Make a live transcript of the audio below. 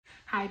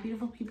Hi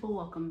beautiful people,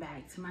 welcome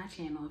back to my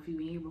channel. If you've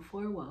been here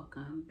before,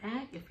 welcome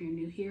back. If you're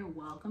new here,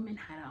 welcome, and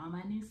hi to all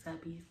my new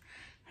subbies.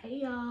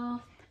 Hey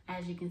y'all,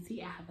 as you can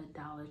see I have a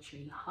Dollar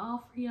Tree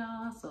haul for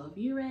y'all, so if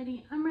you're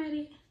ready, I'm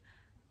ready.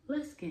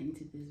 Let's get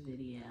into this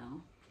video.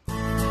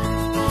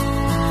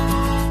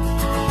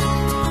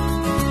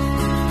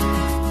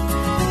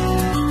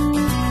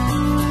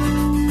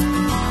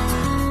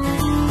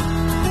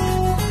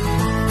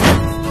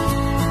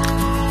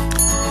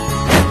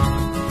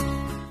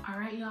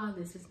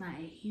 This is not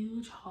a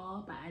huge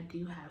haul, but I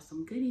do have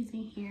some goodies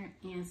in here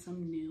and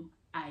some new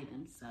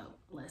items, so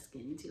let's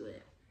get into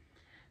it.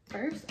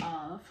 First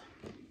off,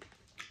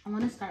 I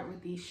want to start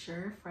with these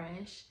Sure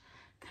Fresh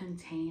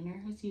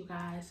containers, you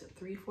guys.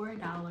 3 for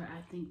 $1.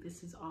 I think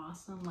this is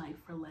awesome,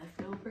 like for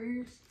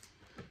leftovers.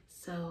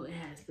 So it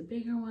has the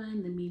bigger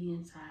one, the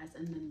medium size,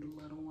 and then the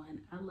little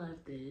one. I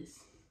love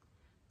this.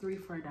 3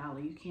 for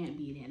 $1, you can't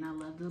beat it. And I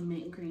love the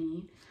mint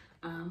green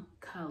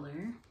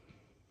color.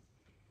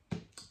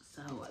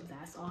 So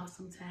that's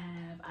awesome to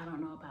have. I don't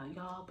know about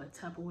y'all, but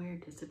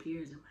Tupperware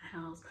disappears in my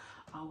house.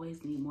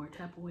 Always need more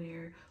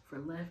Tupperware for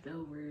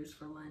leftovers,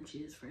 for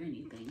lunches, for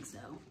anything.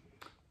 So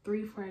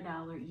 3 for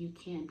 $1, you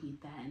can't beat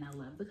that. And I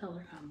love the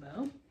color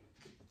combo.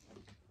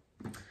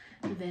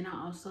 And then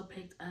I also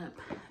picked up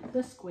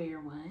the square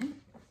one.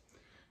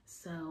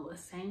 So a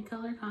same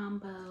color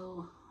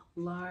combo,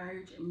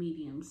 large,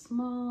 medium,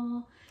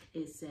 small.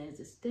 It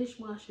says it's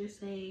dishwasher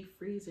safe,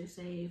 freezer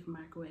safe,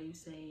 microwave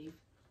safe.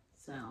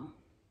 So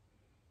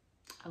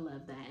I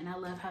love that. And I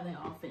love how they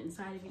all fit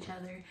inside of each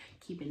other,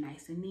 keep it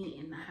nice and neat,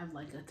 and I have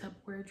like a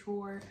Tupperware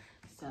drawer.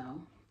 So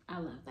I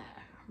love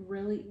that.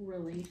 Really,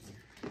 really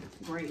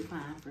great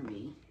find for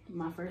me.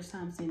 My first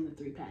time seeing the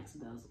 3 packs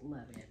of those.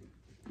 Love it.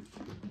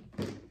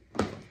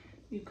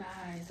 You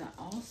guys, I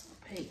also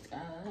picked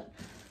up,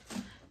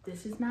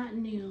 this is not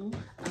new,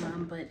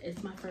 but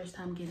it's my first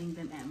time getting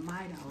them at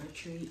my Dollar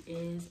Tree,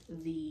 is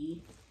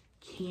the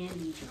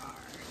candy jar.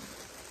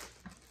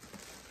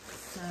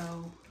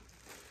 So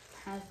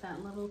has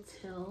that little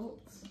tilt,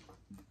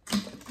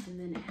 and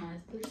then it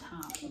has the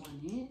top on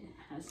it. It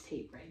has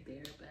tape right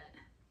there, but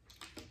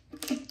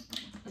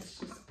it's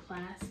just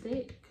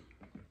plastic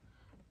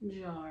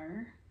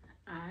jar.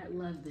 I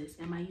love this.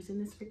 Am I using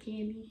this for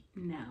candy?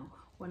 No.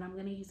 What I'm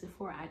gonna use it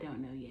for, I don't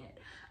know yet.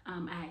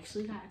 I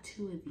actually got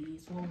 2 of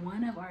these. Well,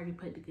 one I've already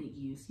put to good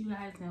use. You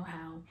guys know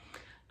how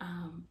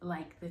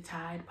like the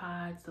Tide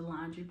Pods, the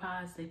laundry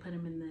pods, they put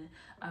them in the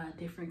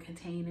different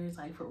containers,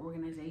 like for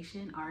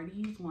organization. I already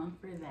used one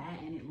for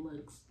that, and it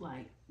looks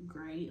like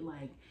great.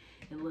 Like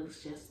it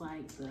looks just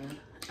like the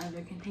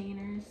other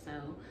containers,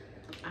 so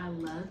I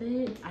love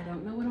it. I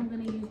don't know what I'm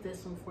gonna use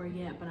this one for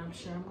yet, but I'm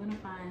sure I'm gonna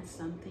find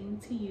something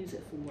to use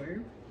it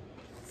for,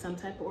 some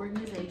type of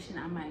organization.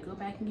 I might go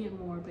back and get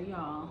more, but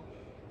y'all,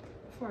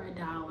 for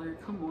 $1,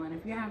 come on.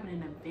 If you're having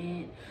an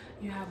event,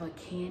 you have a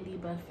candy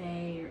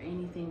buffet or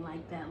anything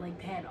like that, like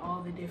they had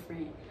all the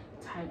different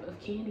type of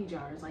candy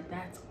jars, like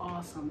that's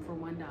awesome for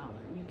 $1.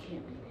 You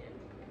can't beat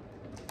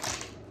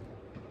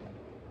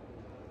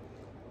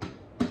it.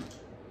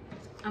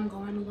 I'm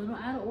going a little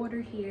out of order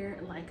here.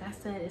 Like I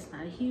said, it's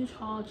not a huge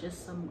haul,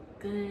 just some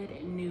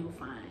good new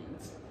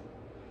finds.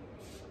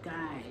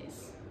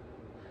 Guys,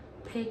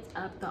 picked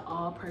up the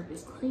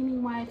all-purpose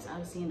cleaning wipes.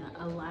 I've seen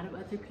a lot of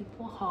other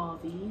people haul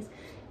these.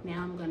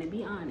 Now I'm gonna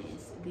be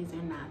honest, these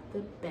are not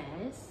the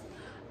best,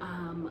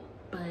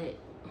 but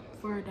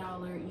for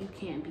 $1 you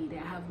can't beat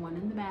it. I have one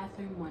in the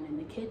bathroom, one in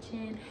the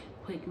kitchen.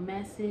 Quick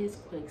messes,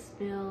 quick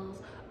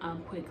spills,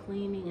 quick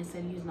cleaning.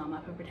 Instead of using all my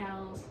paper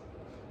towels,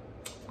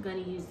 I'm gonna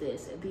use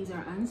this. These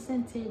are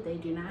unscented, they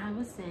do not have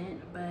a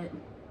scent, but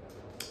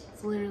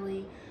it's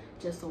literally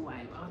just a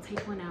wipe. I'll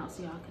take one out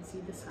so y'all can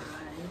see the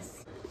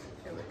size.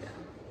 There we go.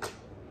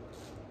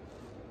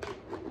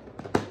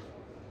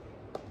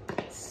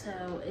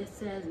 So it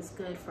says it's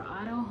good for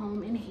auto,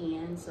 home, and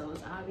hands. So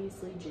it's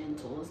obviously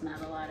gentle. It's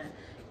not a lot of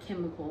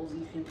chemicals.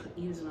 You can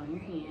use it on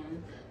your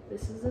hand.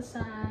 This is the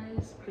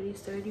size, pretty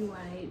sturdy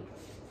wipe.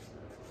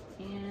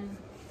 And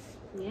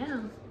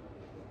yeah,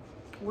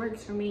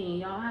 works for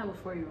me. Y'all, have a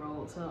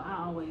 4-year-old, so I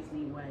always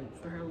need wipes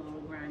for her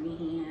little grimy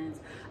hands.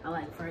 I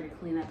like for her to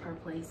clean up her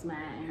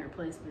placemat and her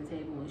place at the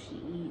table when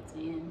she eats.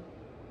 And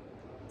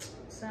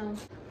so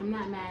I'm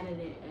not mad at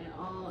it at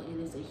all. It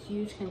is a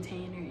huge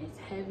container. It's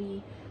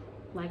heavy.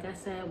 Like I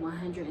said,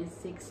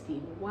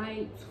 160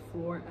 wipes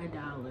for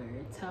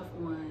 $1. Tough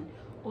one.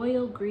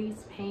 Oil,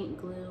 grease, paint,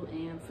 glue,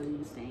 and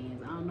food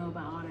stains. I don't know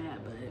about all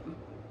that, but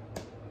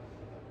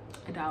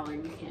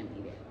 $1, you can't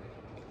beat it.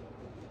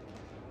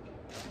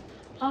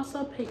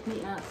 Also picked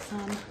me up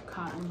some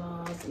cotton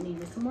balls.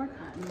 Needed some more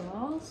cotton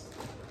balls.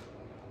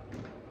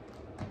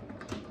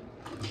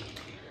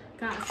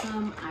 Got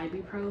some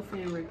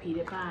ibuprofen,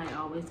 repeated buy. I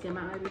always get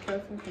my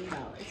ibuprofen from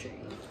Dollar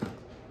Tree.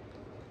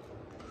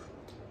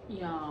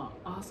 Y'all,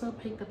 also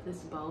picked up this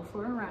bow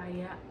for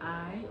Araya.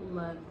 I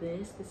love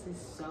this. This is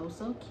so,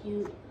 so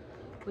cute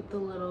with the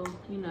little,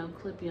 you know,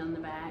 clippy on the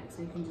back,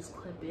 so you can just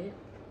clip it.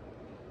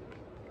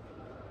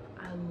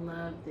 I I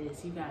love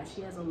this, you guys.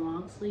 She has a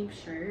long sleeve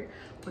shirt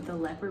with a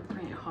leopard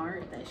print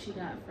heart that she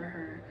got for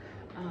her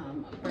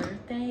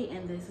birthday,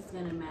 and this is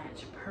gonna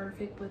match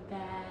perfect with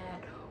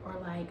that, or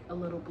like a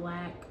little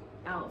black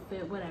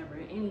outfit, whatever,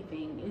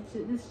 anything. This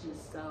is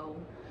just so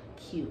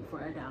cute for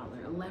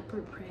 $1. A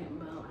leopard print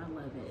bow, I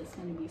love it. It's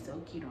gonna be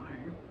so cute on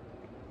her.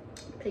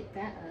 Pick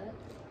that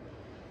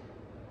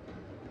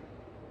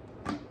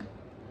up.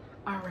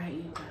 All right,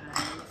 you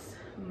guys,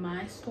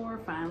 my store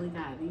finally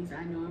got these.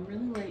 I know I'm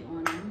really late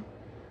on them,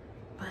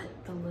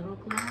 but the little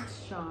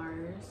glass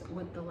jars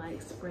with the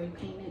like spray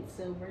painted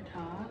silver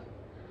top,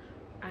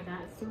 I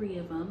got 3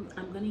 of them.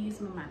 I'm gonna use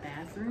them in my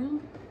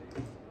bathroom.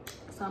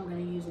 So I'm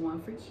gonna use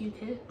one for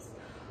Q-tips,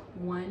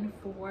 one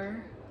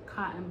for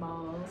cotton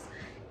balls,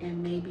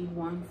 and maybe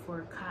one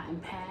for cotton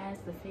pads,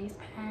 the face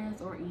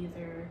pads, or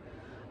either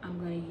I'm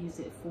gonna use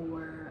it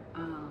for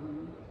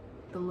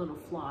the little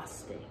floss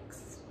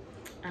sticks.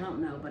 I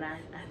don't know, but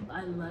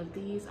I love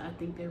these. I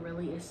think they're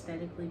really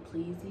aesthetically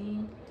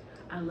pleasing.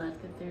 I love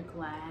that they're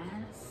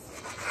glass.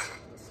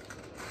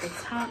 The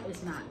top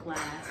is not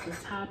glass. The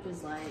top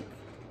is like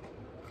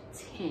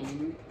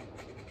tin.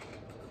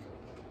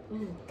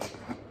 Ooh.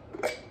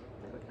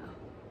 There we go.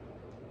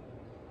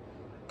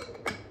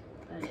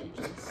 But it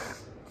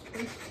just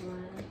twists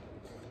one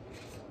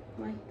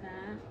like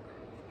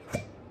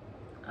that.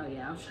 Oh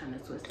yeah, I was trying to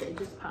twist it. It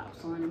just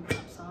pops on and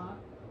pops off.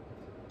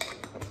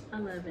 I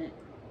love it.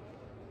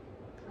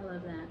 I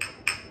love that.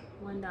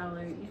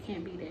 $1, you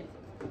can't beat it.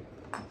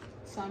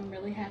 So I'm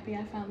really happy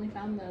I finally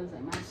found those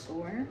at my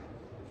store.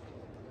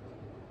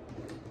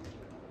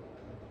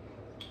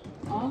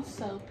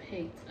 Also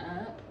picked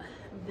up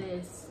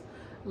this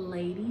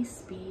Lady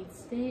Speed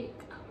Stick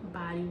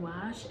body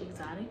wash,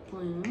 Exotic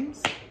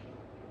Blooms.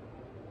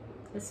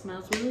 It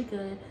smells really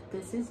good.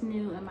 This is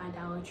new at my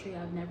Dollar Tree.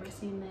 I've never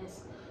seen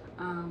this.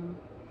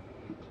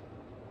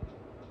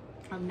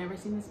 I've never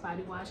seen this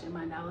body wash at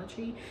my Dollar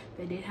Tree.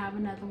 They did have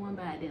another one,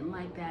 but I didn't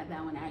like that.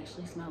 That one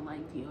actually smelled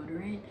like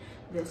deodorant.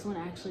 This one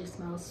actually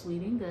smells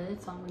sweet and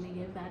good, so I'm gonna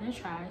give that a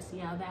try, see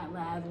how that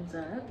lathers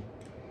up.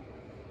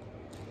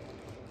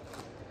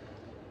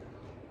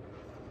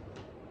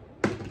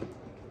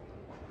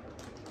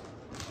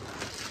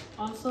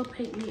 Also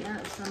picked me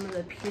up some of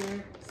the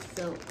Pure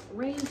Silk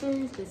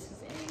razors. This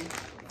is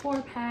a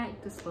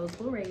 4-pack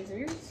disposable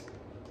razors.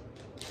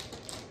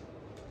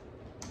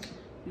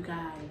 You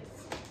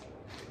guys,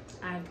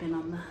 I've been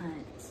on the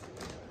hunt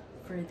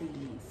for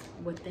these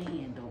with the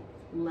handle.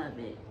 Love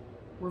it.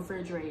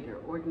 Refrigerator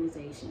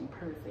organization,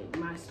 perfect.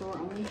 My store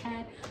only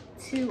had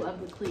 2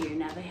 of the clear.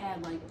 Now they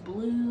had like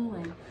blue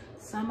and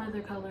some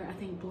other color, I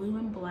think blue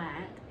and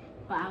black,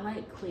 but I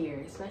like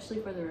clear, especially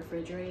for the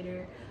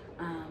refrigerator.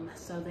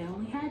 So they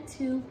only had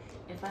 2.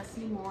 If I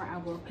see more, I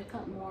will pick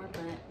up more,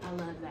 but I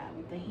love that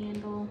with the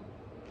handle.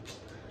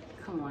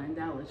 Come on,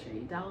 Dollar Tree.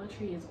 Dollar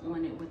Tree is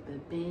on it with the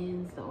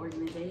bins, the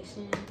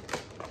organization.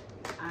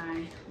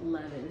 I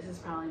love it. This is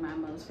probably my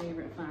most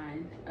favorite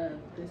find of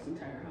this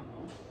entire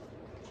haul.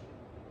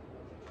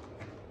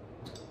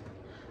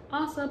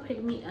 Also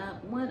picked me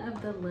up one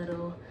of the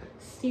little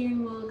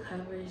steering wheel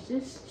covers,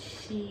 just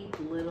cheap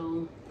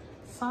little,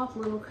 soft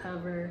little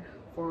cover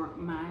for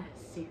my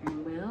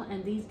steering wheel,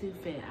 and these do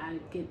fit. I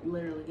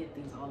literally get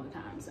these all the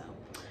time, so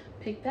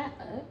pick that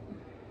up.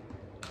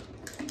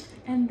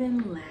 And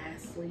then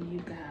lastly, you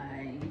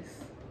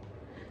guys,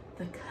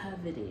 the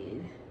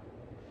coveted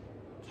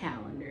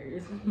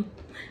calendars.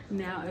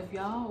 Now, if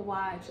y'all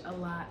watch a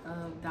lot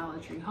of Dollar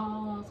Tree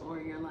hauls, or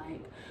you're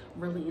like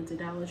really into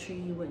Dollar Tree,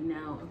 you would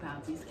know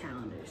about these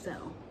calendars.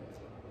 So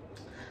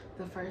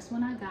the first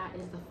one I got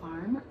is the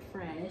Farm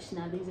Fresh.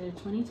 Now these are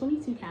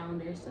 2022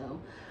 calendars, so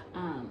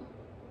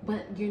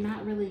but you're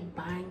not really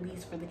buying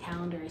these for the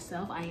calendar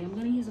itself. I am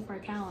going to use it for a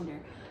calendar,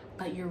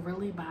 but you're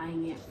really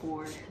buying it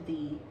for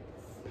the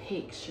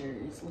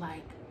pictures,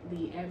 like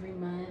the every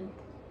month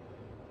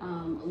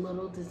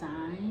little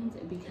designs,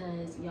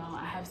 because y'all,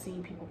 I have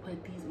seen people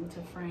put these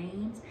into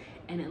frames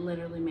and it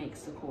literally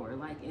makes decor.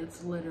 Like,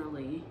 it's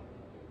literally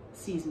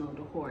seasonal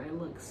decor. It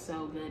looks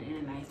so good in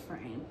a nice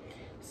frame.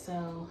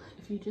 So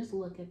if you just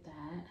look at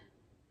that,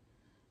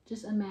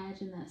 just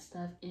imagine that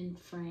stuff in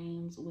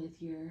frames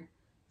with your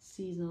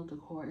seasonal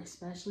decor,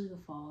 especially the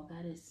fall.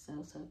 That is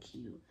so, so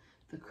cute.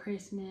 The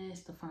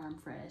Christmas, the Farm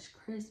Fresh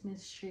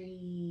Christmas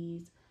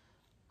trees,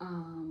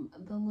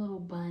 the little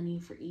bunny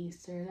for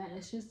Easter. That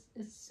is just,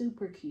 it's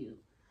super cute.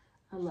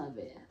 I love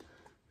it.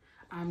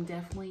 I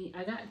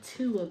got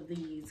 2 of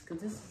these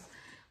because this is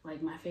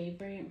like my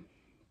favorite.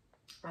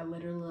 I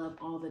literally love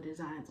all the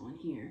designs on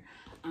here.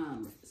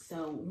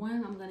 So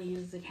one I'm gonna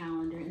use as a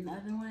calendar, and the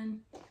other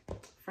one,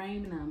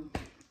 framing them,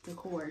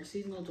 decor,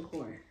 seasonal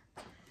decor.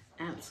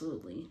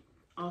 Absolutely.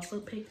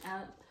 Also picked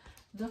up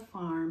the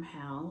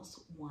Farmhouse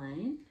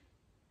one.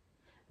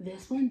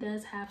 This one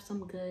does have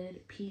some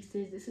good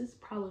pieces. This is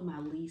probably my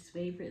least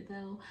favorite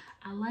though.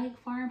 I like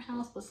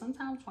Farmhouse, but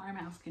sometimes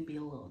Farmhouse can be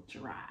a little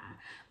dry.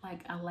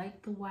 Like, I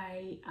like the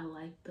white, I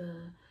like the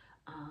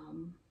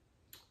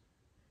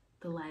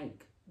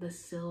like the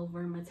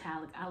silver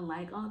metallic. I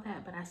like all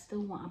that, but I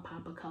still want a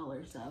pop of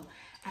color. So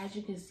as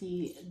you can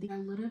see, they're a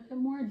little bit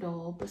more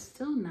dull, but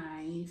still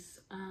nice.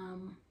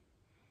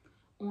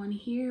 On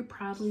here,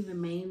 probably the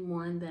main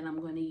one that I'm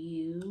going to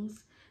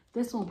use,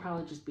 this one will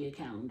probably just be a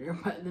calendar,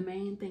 but the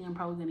main thing I'm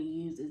probably going to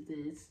use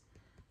is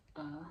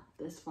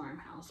this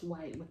farmhouse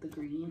white with the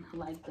green. I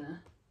like the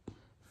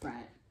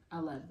front. I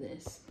love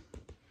this.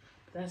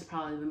 That's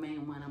probably the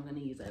main one I'm going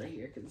to use out of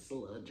here because it's a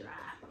little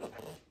dry.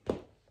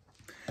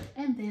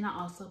 And then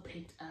I also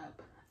picked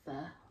up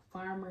the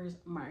Farmer's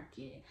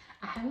Market.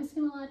 I haven't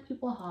seen a lot of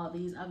people haul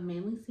these. I've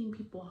mainly seen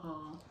people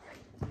haul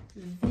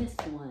this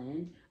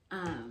one.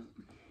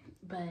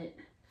 But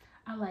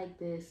I like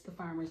this, the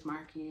Farmer's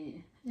Market.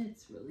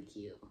 It's really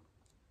cute.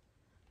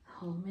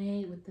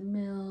 Homemade with the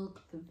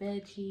milk, the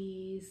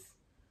veggies,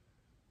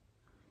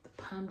 the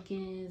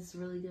pumpkins,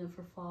 really good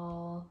for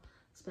fall,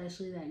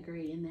 especially that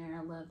gray in there.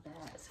 I love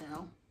that.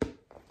 So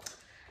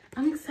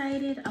I'm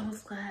excited. I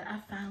was glad I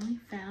finally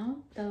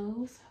found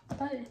those.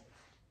 But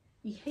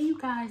hey, you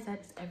guys,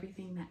 that is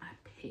everything that I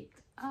picked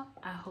up.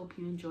 I hope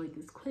you enjoyed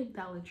this quick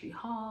Dollar Tree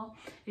haul.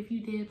 If you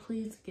did,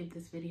 please give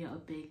this video a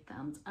big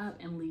thumbs up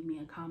and leave me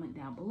a comment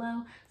down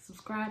below.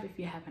 Subscribe if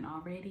you haven't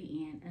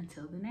already, and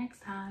until the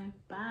next time,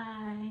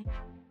 bye.